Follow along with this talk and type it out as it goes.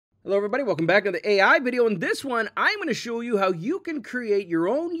Hello everybody, welcome back to the AI video. In this one, I'm going to show you how you can create your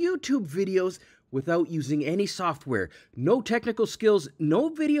own YouTube videos without using any software. No technical skills, no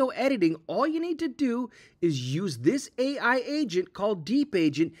video editing. All you need to do is use this AI agent called Deep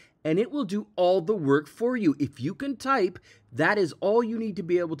Agent, and it will do all the work for you. If you can type, that is all you need to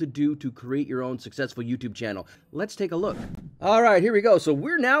be able to do to create your own successful YouTube channel. Let's take a look. All right, here we go. So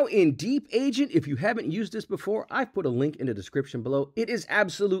we're now in Deep Agent. If you haven't used this before, I've put a link in the description below. It is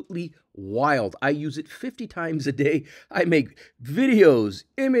absolutely wild. I use it 50 times a day. I make videos,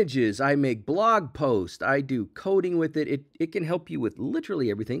 images, I make blog posts, I do coding with it. It can help you with literally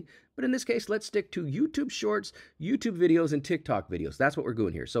everything. But in this case, let's stick to YouTube Shorts, YouTube videos, and TikTok videos. That's what we're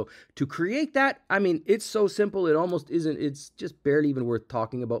doing here. So to create that, I mean, it's so simple, it almost isn't, it's just barely even worth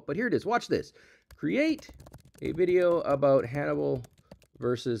talking about. But here it is, watch this. Create a video about Hannibal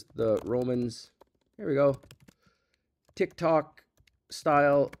versus the Romans. Here we go. TikTok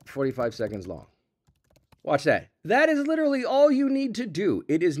style, 45 seconds long. Watch that. That is literally all you need to do.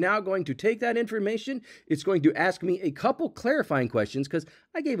 It is now going to take that information. It's going to ask me a couple clarifying questions because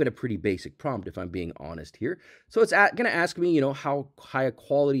I gave it a pretty basic prompt if I'm being honest here. So it's going to ask me, how high a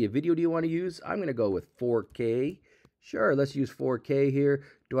quality of video do you want to use? I'm going to go with 4K. Sure, let's use 4K here.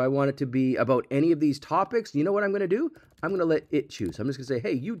 Do I want it to be about any of these topics? You know what I'm going to do? I'm going to let it choose. I'm just going to say,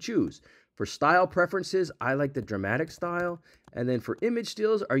 hey, you choose. For style preferences, I like the dramatic style. And then for image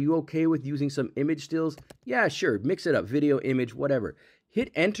stills, are you okay with using some image stills? Yeah, sure. Mix it up. Video, image, whatever. Hit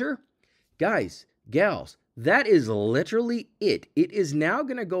enter. Guys, gals, that is literally it. It is now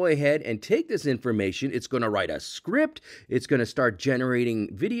going to go ahead and take this information. It's going to write a script. It's going to start generating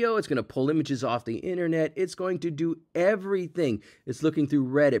video. It's going to pull images off the internet. It's going to do everything. It's looking through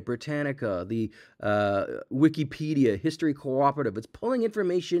Reddit, Britannica, the Wikipedia, History Cooperative. It's pulling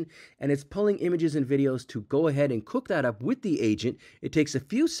information and it's pulling images and videos to go ahead and cook that up with the agent. It takes a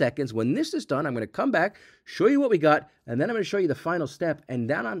few seconds. When this is done, I'm going to come back, show you what we got, and then I'm going to show you the final step. And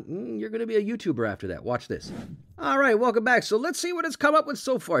then you're going to be a YouTuber after that. Watch this. All right, welcome back. So let's see what it's come up with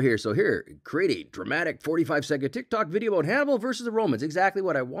so far here. So here, create a dramatic 45-second TikTok video about Hannibal versus the Romans. Exactly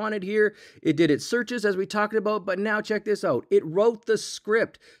what I wanted here. It did its searches as we talked about, but now check this out. It wrote the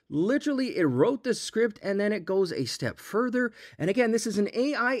script. Literally, it wrote the script and then it goes a step further. And again, this is an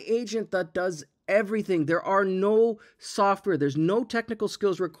AI agent that does everything. There are no software. There's no technical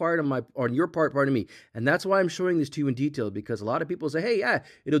skills required on your part, pardon me. And that's why I'm showing this to you in detail, because a lot of people say, hey, yeah,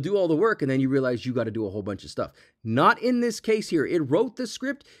 it'll do all the work. And then you realize you got to do a whole bunch of stuff. Not in this case here. It wrote the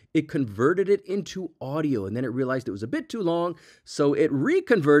script. It converted it into audio. And then it realized it was a bit too long. So it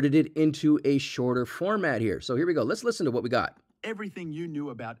reconverted it into a shorter format here. So here we go. Let's listen to what we got. Everything you knew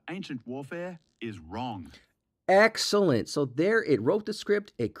about ancient warfare is wrong. Excellent. So there it wrote the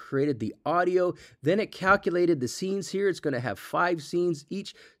script, it created the audio, then it calculated the scenes here. It's going to have 5 scenes,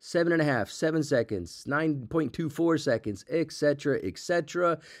 each 7.5, 7 seconds, 9.24 seconds, etc.,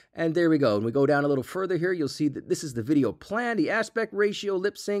 etc. And there we go. And we go down a little further here. You'll see that this is the video plan, the aspect ratio,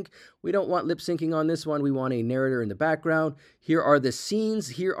 lip sync. We don't want lip syncing on this one. We want a narrator in the background. Here are the scenes.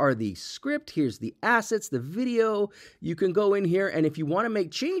 Here are the script. Here's the assets, the video. You can go in here, and if you want to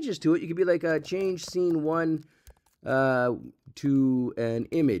make changes to it, you could be like, change scene 1 to an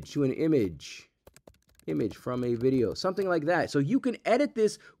image, image from a video, something like that. So you can edit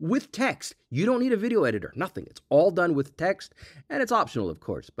this with text. You don't need a video editor, nothing. It's all done with text, and it's optional, of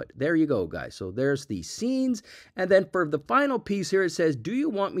course. But there you go, guys. So there's the scenes. And then for the final piece here, it says, do you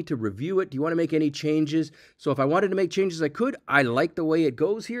want me to review it? Do you want to make any changes? So if I wanted to make changes, I could. I like the way it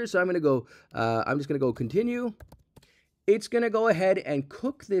goes here. So I'm going to go, I'm just going to go continue. It's going to go ahead and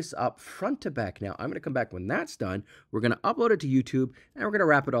cook this up front to back now. I'm going to come back when that's done. We're going to upload it to YouTube, and we're going to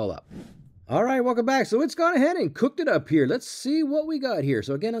wrap it all up. All right, welcome back. So it's gone ahead and cooked it up here. Let's see what we got here.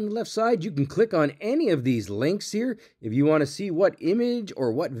 So again, on the left side, you can click on any of these links here. If you want to see what image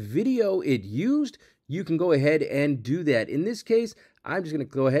or what video it used, you can go ahead and do that. In this case, I'm just going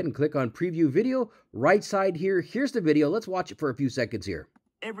to go ahead and click on preview video. Right side here, here's the video. Let's watch it for a few seconds here.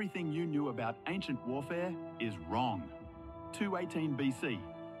 Everything you knew about ancient warfare is wrong. 218 BC,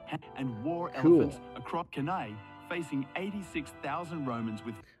 and war elephants across Cannae facing 86,000 Romans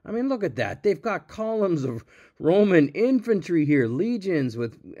with... I mean, look at that. They've got columns of Roman infantry here, legions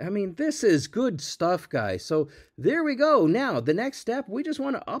with... I mean, this is good stuff, guys. So there we go. Now, the next step, we just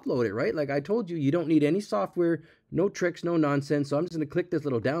want to upload it, right? Like I told you, you don't need any software, no tricks, no nonsense. So I'm just going to click this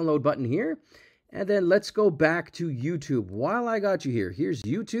little download button here. And then let's go back to YouTube. While I got you here, here's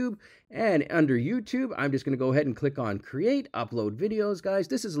YouTube. And under YouTube, I'm just going to go ahead and click on Create, Upload Videos, guys.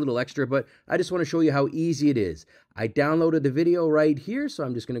 This is a little extra, but I just want to show you how easy it is. I downloaded the video right here, so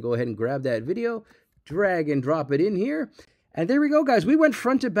I'm just going to go ahead and grab that video, drag and drop it in here. And there we go, guys. We went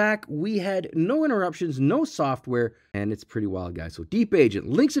front to back. We had no interruptions, no software, and it's pretty wild, guys. So Deep Agent,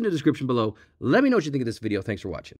 links in the description below. Let me know what you think of this video. Thanks for watching.